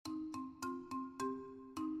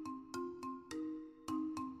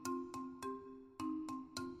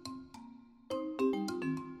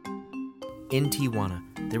In Tijuana,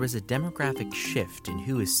 there is a demographic shift in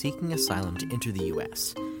who is seeking asylum to enter the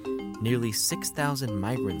U.S. Nearly 6,000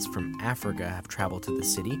 migrants from Africa have traveled to the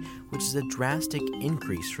city, which is a drastic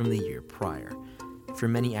increase from the year prior. For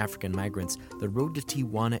many African migrants, the road to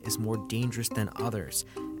Tijuana is more dangerous than others,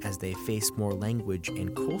 as they face more language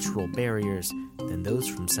and cultural barriers than those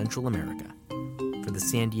from Central America. For the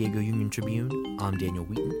San Diego Union Tribune, I'm Daniel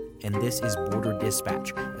Wheaton, and this is Border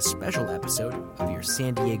Dispatch, a special episode of your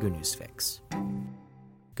San Diego News Fix.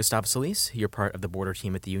 Gustavo Solis, you're part of the border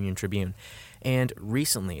team at the Union Tribune, and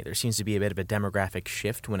recently there seems to be a bit of a demographic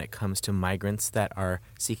shift when it comes to migrants that are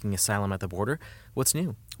seeking asylum at the border. What's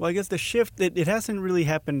new? Well, I guess the shift, it hasn't really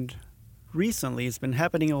happened recently. It's been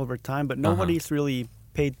happening over time, but nobody's really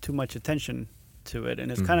paid too much attention to it,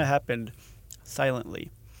 and it's kind of happened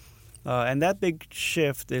silently. And that big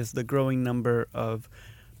shift is the growing number of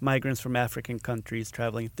migrants from African countries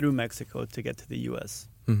traveling through Mexico to get to the U.S.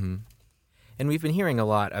 Mm-hmm. And we've been hearing a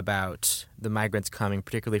lot about the migrants coming,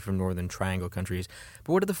 particularly from Northern Triangle countries.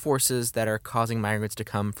 But what are the forces that are causing migrants to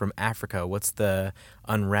come from Africa? What's the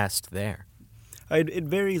unrest there? It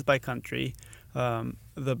varies by country.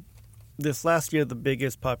 This last year, the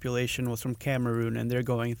biggest population was from Cameroon, and they're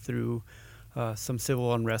going through some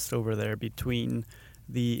civil unrest over there between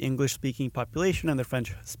the English-speaking population and the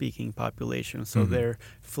French-speaking population. So they're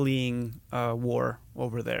fleeing war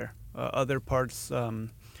over there. Other parts,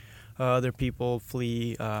 other people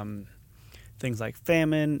flee things like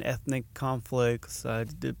famine, ethnic conflicts,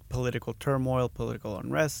 political turmoil, political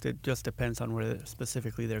unrest. It just depends on where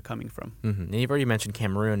specifically they're coming from. Mm-hmm. And you've already mentioned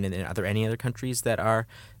Cameroon. And are there any other countries that are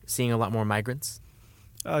seeing a lot more migrants?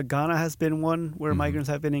 Ghana has been one where migrants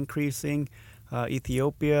have been increasing.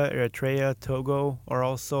 Ethiopia, Eritrea, Togo are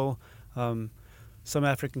also some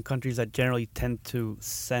African countries that generally tend to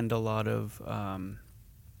send a lot of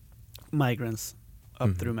migrants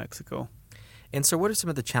up through Mexico. And so what are some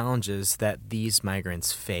of the challenges that these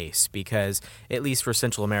migrants face? Because at least for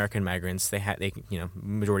Central American migrants, they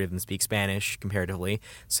majority of them speak Spanish comparatively,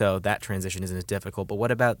 so that transition isn't as difficult. But what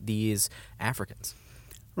about these Africans?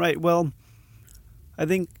 Right. Well, I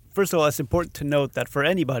think, first of all, it's important to note that for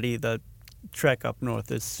anybody, the trek up north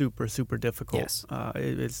is super, super difficult. Yes.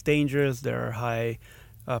 It's dangerous. There are high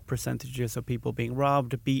percentages of people being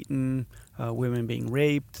robbed, beaten, women being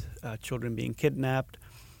raped, children being kidnapped.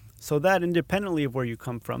 So that, independently of where you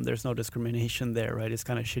come from, there's no discrimination there, right? It's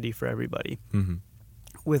kind of shitty for everybody. Mm-hmm.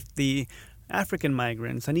 With the African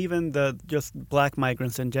migrants, and even the just black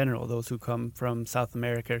migrants in general, those who come from South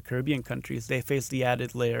America or Caribbean countries, they face the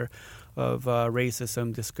added layer of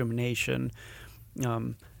racism, discrimination,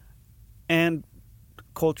 and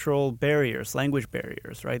cultural barriers, language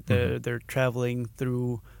barriers, right? They're traveling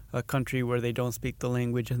through a country where they don't speak the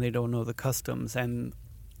language and they don't know the customs, and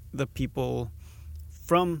the people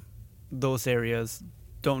from those areas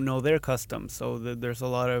don't know their customs. So there's a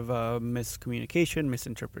lot of miscommunication,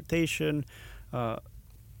 misinterpretation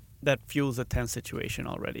that fuels a tense situation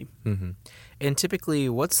already. Mm-hmm. And typically,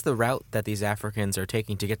 what's the route that these Africans are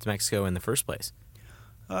taking to get to Mexico in the first place?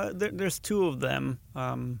 There's two of them.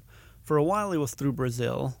 For a while, it was through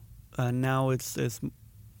Brazil. Now it's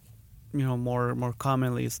more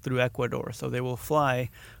commonly it's through Ecuador. So they will fly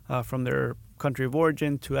from their country of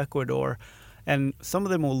origin to Ecuador, and some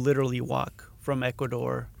of them will literally walk from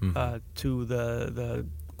Ecuador to the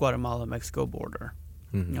Guatemala-Mexico border.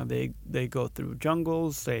 They go through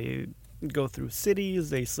jungles, they go through cities,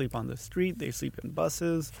 they sleep on the street, they sleep in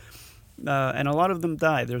buses, and a lot of them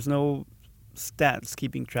die. There's no stats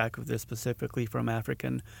keeping track of this specifically from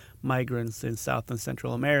African migrants in South and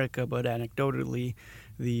Central America, but anecdotally,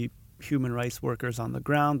 the human rights workers on the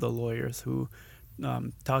ground, the lawyers who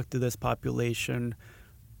talk to this population,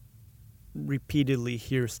 repeatedly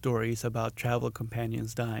hear stories about travel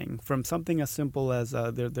companions dying. From something as simple as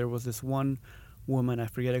there was this one woman, I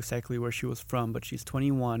forget exactly where she was from, but she's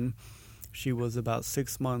 21. She was about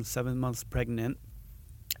 7 months pregnant.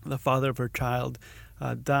 The father of her child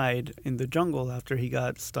died in the jungle after he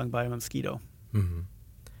got stung by a mosquito. Mm-hmm.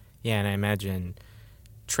 Yeah, and I imagine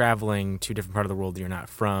traveling to a different part of the world that you're not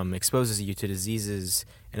from exposes you to diseases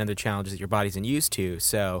and other challenges that your body isn't used to.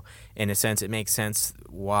 So, in a sense, it makes sense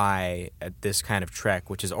why this kind of trek,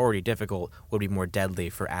 which is already difficult, would be more deadly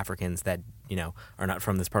for Africans that, are not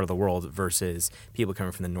from this part of the world versus people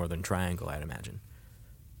coming from the Northern Triangle, I'd imagine.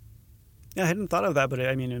 Yeah, I hadn't thought of that, but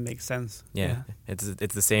it makes sense. Yeah. It's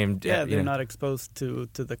the same. Yeah, they're not exposed to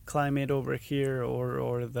the climate over here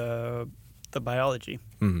or the biology.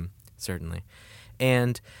 Mm-hmm. Certainly.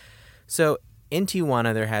 And so in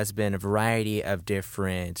Tijuana, there has been a variety of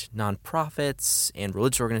different nonprofits and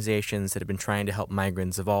religious organizations that have been trying to help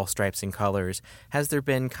migrants of all stripes and colors. Has there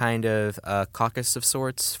been kind of a caucus of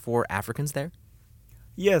sorts for Africans there?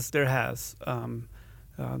 Yes, there has.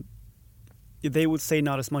 They would say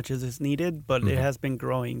not as much as is needed, but it has been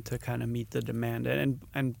growing to kind of meet the demand.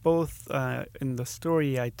 And both in the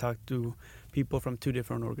story, I talked to people from two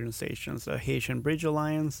different organizations, the Haitian Bridge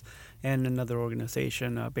Alliance and another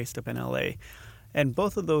organization based up in LA. And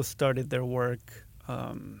both of those started their work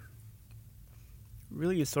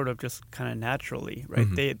really sort of just kind of naturally,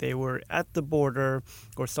 right? They were at the border,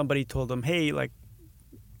 or somebody told them, hey, like,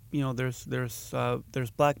 you know,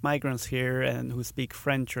 there's black migrants here and who speak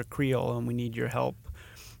French or Creole, and we need your help.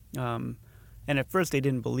 And at first they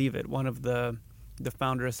didn't believe it. One of the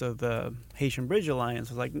founders of the Haitian Bridge Alliance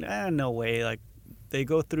was like, nah, no way. Like, they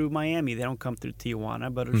go through Miami. They don't come through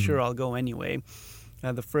Tijuana, but sure, I'll go anyway.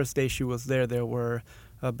 The first day she was there were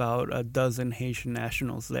about a dozen Haitian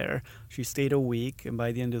nationals there. She stayed a week, and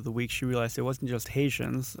by the end of the week, she realized it wasn't just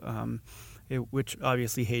Haitians, which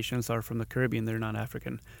obviously Haitians are from the Caribbean. They're not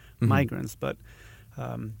African migrants. But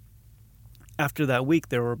after that week,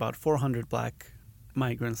 there were about 400 black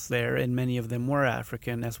migrants there, and many of them were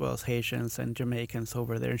African, as well as Haitians and Jamaicans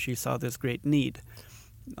over there. And she saw this great need.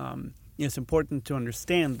 It's important to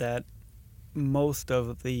understand that most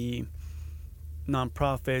of the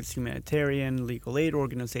nonprofits, humanitarian, legal aid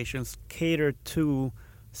organizations cater to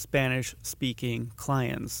Spanish-speaking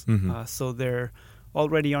clients. So there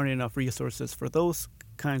already aren't enough resources for those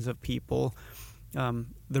kinds of people.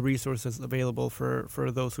 The resources available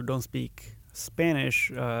for those who don't speak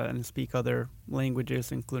Spanish and speak other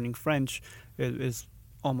languages, including French, is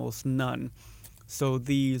almost none. So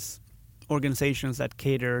these organizations that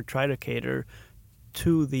try to cater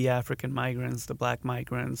to the African migrants, the black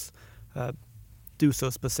migrants, do so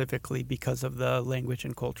specifically because of the language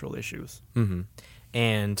and cultural issues.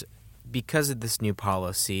 And because of this new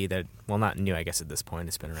policy that, well, not new, I guess at this point,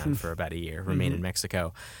 it's been around for about a year, Remain in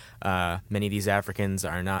Mexico, many of these Africans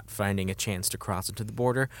are not finding a chance to cross into the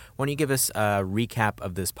border. Why don't you give us a recap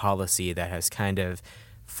of this policy that has kind of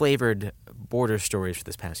flavored border stories for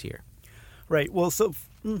this past year? Right. Well, so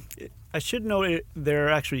I should note there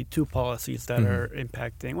are actually two policies that are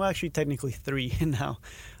impacting, well, actually technically three now,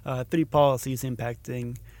 three policies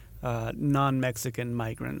impacting non-Mexican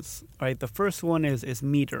migrants. Right. The first one is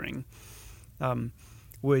metering,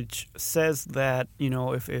 which says that, you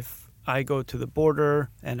know, if I go to the border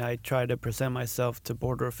and I try to present myself to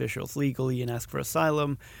border officials legally and ask for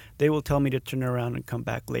asylum, they will tell me to turn around and come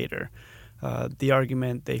back later. The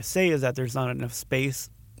argument they say is that there's not enough space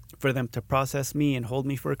for them to process me and hold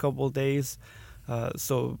me for a couple of days.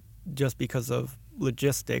 So just because of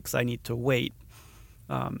logistics, I need to wait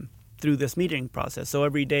through this metering process. So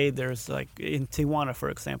every day there's, like, in Tijuana, for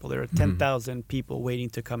example, there are 10,000 people waiting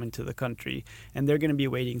to come into the country, and they're going to be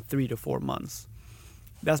waiting 3 to 4 months.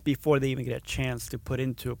 That's before they even get a chance to put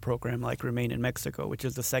into a program like Remain in Mexico, which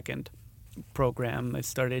is the second program. It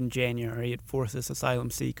started in January. It forces asylum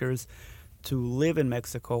seekers to live in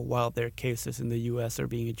Mexico while their cases in the U.S. are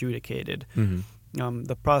being adjudicated.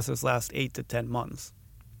 The process lasts 8 to 10 months.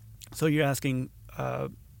 So you're asking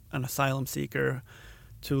an asylum seeker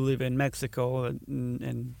to live in Mexico,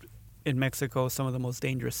 and in Mexico, some of the most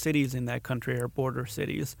dangerous cities in that country are border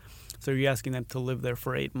cities. So you're asking them to live there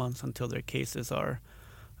for 8 months until their cases are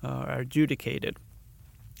adjudicated.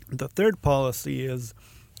 The third policy is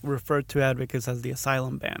referred to advocates as the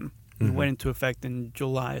asylum ban. It went into effect in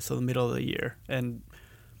July, so the middle of the year, and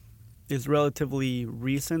is relatively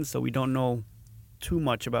recent, so we don't know too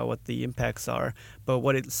much about what the impacts are. But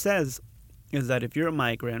what it says is that if you're a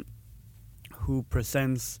migrant who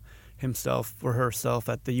presents himself or herself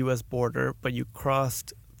at the U.S. border, but you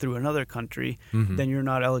crossed through another country, then you're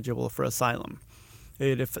not eligible for asylum.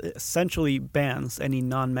 It essentially bans any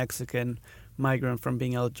non-Mexican migrant from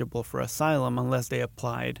being eligible for asylum unless they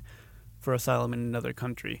applied for asylum in another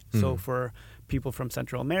country. So for people from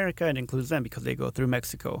Central America, it includes them because they go through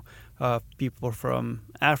Mexico. People from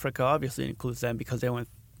Africa, obviously, it includes them because they went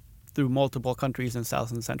through multiple countries in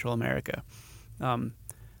South and Central America.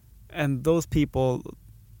 And those people,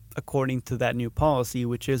 according to that new policy,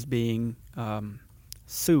 which is being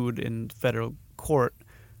sued in federal court,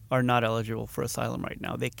 are not eligible for asylum right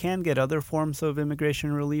now. They can get other forms of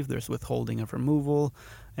immigration relief. There's withholding of removal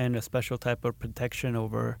and a special type of protection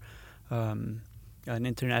over an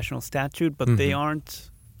international statute, but they aren't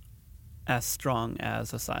as strong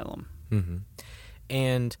as asylum.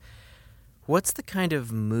 And what's the kind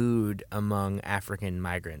of mood among African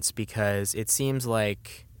migrants? Because it seems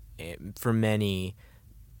like for many,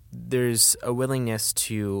 there's a willingness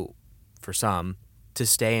to for some, to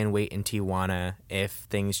stay and wait in Tijuana if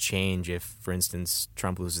things change, if, for instance,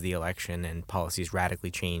 Trump loses the election and policies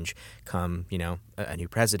radically change come, a new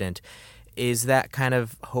president. Is that kind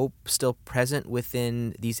of hope still present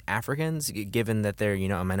within these Africans, given that they're,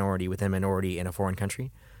 a minority within a minority in a foreign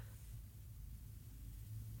country?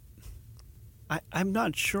 I'm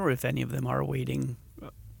not sure if any of them are waiting.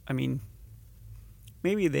 I mean,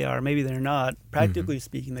 maybe they are, maybe they're not. Practically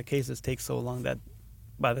speaking, the cases take so long that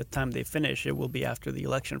by the time they finish, it will be after the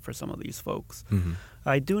election for some of these folks.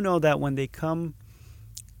 I do know that when they come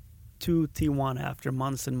to Tijuana after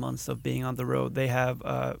months and months of being on the road, they have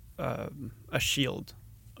a shield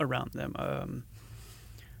around them.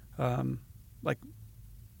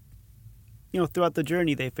 Throughout the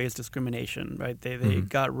journey, they face discrimination, right? They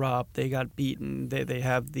got robbed, they got beaten, they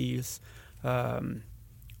have these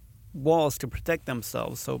walls to protect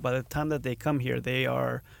themselves. So by the time that they come here, they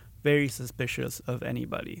are very suspicious of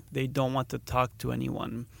anybody. They don't want to talk to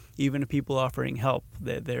anyone. Even people offering help,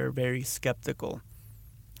 they're very skeptical.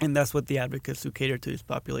 And that's what the advocates who cater to this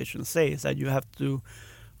population say, is that you have to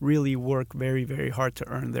really work very, very hard to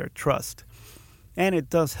earn their trust. And it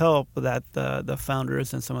does help that the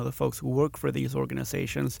founders and some of the folks who work for these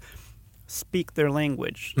organizations speak their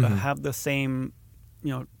language, have the same,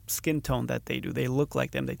 skin tone that they do. They look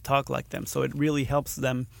like them, they talk like them. So it really helps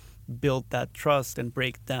them build that trust and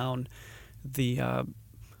break down the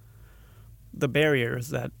barriers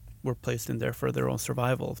that were placed in there for their own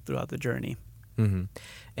survival throughout the journey.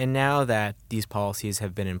 And now that these policies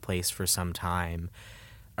have been in place for some time,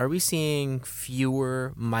 are we seeing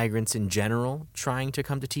fewer migrants in general trying to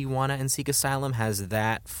come to Tijuana and seek asylum? Has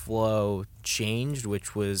that flow changed,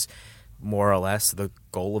 which was more or less the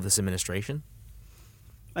goal of this administration?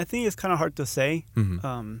 I think it's kind of hard to say.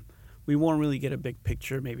 We won't really get a big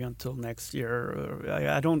picture maybe until next year.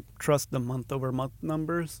 I don't trust the month-over-month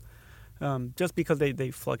numbers just because they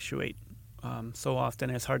fluctuate so often.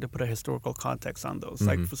 It's hard to put a historical context on those.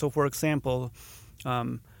 So for example,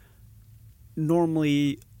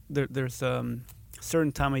 normally there's a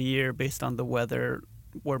certain time of year based on the weather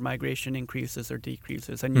where migration increases or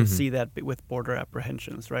decreases, and you see that with border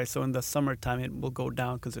apprehensions, right? So in the summertime it will go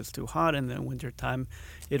down because it's too hot, and then wintertime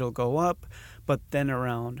it'll go up. But then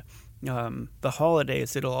around the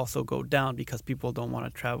holidays it'll also go down because people don't want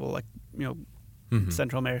to travel.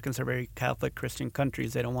 Central Americans are very Catholic Christian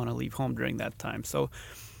countries. They don't want to leave home during that time. So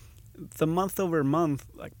the month over month,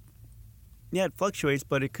 it fluctuates,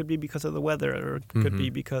 but it could be because of the weather, or it could be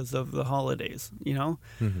because of the holidays,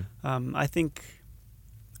 I think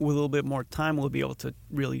with a little bit more time, we'll be able to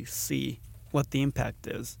really see what the impact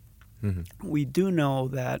is. We do know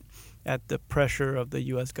that at the pressure of the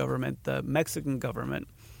U.S. government, the Mexican government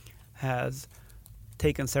has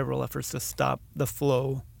taken several efforts to stop the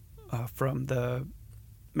flow from the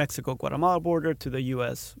Mexico-Guatemala border to the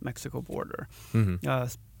U.S.-Mexico border.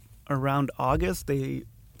 Around August, they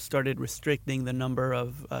started restricting the number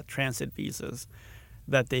of transit visas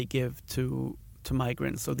that they give to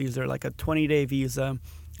migrants. So these are like a 20-day visa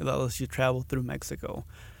that lets you travel through Mexico.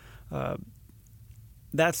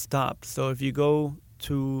 That stopped. So if you go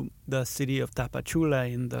to the city of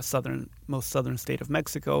Tapachula in the most southern state of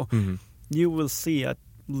Mexico, you will see a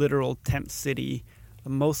literal tent city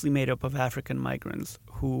mostly made up of African migrants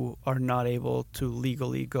who are not able to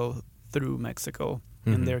legally go through Mexico.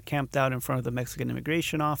 And they're camped out in front of the Mexican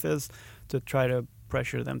immigration office to try to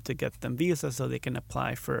pressure them to get them visas so they can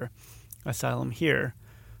apply for asylum here.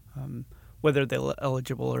 Whether they're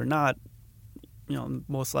eligible or not,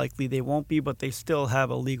 most likely they won't be, but they still have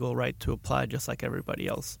a legal right to apply just like everybody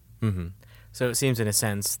else. So it seems in a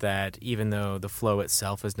sense that even though the flow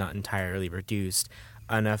itself is not entirely reduced,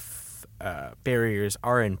 enough barriers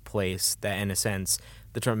are in place that, in a sense,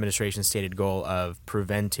 the Trump administration's stated goal of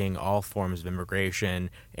preventing all forms of immigration,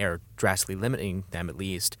 or drastically limiting them at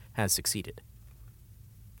least, has succeeded.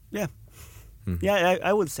 Yeah. Yeah,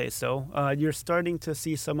 I would say so. You're starting to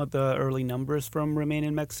see some of the early numbers from Remain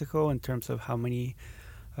in Mexico in terms of how many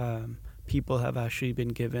people have actually been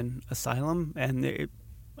given asylum, and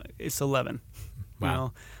it's 11.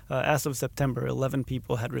 Wow. As of September, 11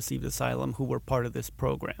 people had received asylum who were part of this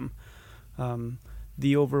program.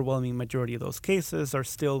 The overwhelming majority of those cases are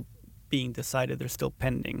still being decided. They're still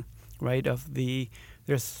pending, right?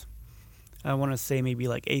 There's, I want to say maybe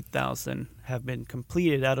like 8,000 have been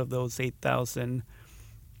completed. Out of those 8,000,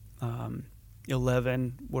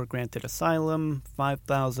 11 were granted asylum,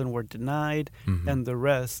 5,000 were denied, and the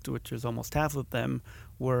rest, which is almost half of them,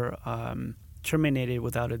 were terminated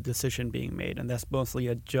without a decision being made. And that's mostly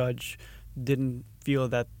a judge didn't feel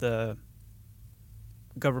that the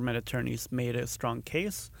government attorneys made a strong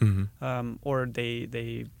case, or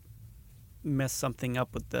they mess something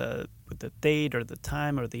up with the date or the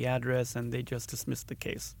time or the address, and they just dismiss the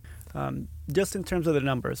case. Just in terms of the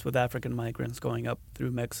numbers with African migrants going up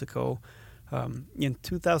through Mexico, in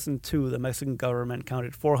 2002, the Mexican government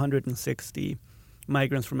counted 460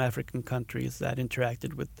 migrants from African countries that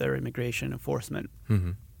interacted with their immigration enforcement.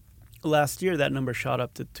 Mm-hmm. Last year, that number shot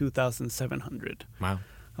up to 2,700. Wow.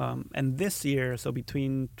 And this year, so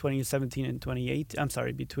between 2017 and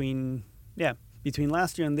 2018, between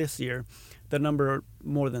last year and this year, the number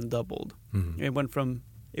more than doubled. Mm-hmm. It went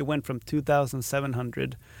from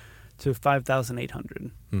 2,700 to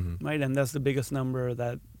 5,800, mm-hmm. right? And that's the biggest number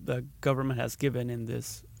that the government has given in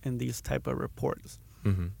these type of reports.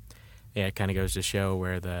 Mm-hmm. Yeah, it kind of goes to show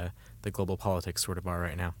where the global politics sort of are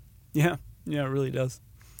right now. Yeah, it really does.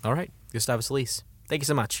 All right, Gustavo Solis, thank you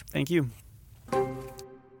so much. Thank you.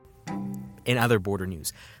 In other border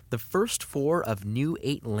news, the first 4 of new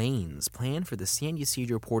 8 lanes planned for the San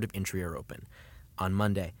Ysidro port of entry are open. On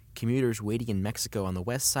Monday, commuters waiting in Mexico on the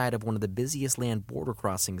west side of one of the busiest land border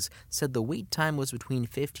crossings said the wait time was between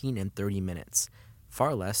 15 and 30 minutes,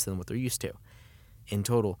 far less than what they're used to. In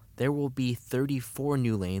total, there will be 34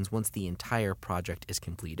 new lanes once the entire project is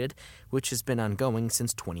completed, which has been ongoing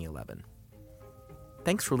since 2011.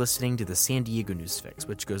 Thanks for listening to the San Diego News Fix,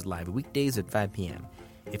 which goes live weekdays at 5 p.m.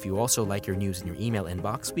 If you also like your news in your email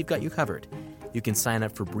inbox, we've got you covered. You can sign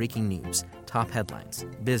up for breaking news, top headlines,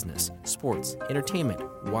 business, sports, entertainment,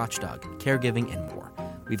 watchdog, caregiving, and more.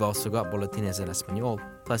 We've also got Boletines en Español,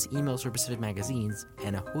 plus emails for Pacific magazines,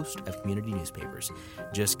 and a host of community newspapers.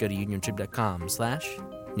 Just go to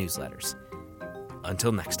uniontrib.com/newsletters.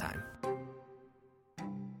 Until next time.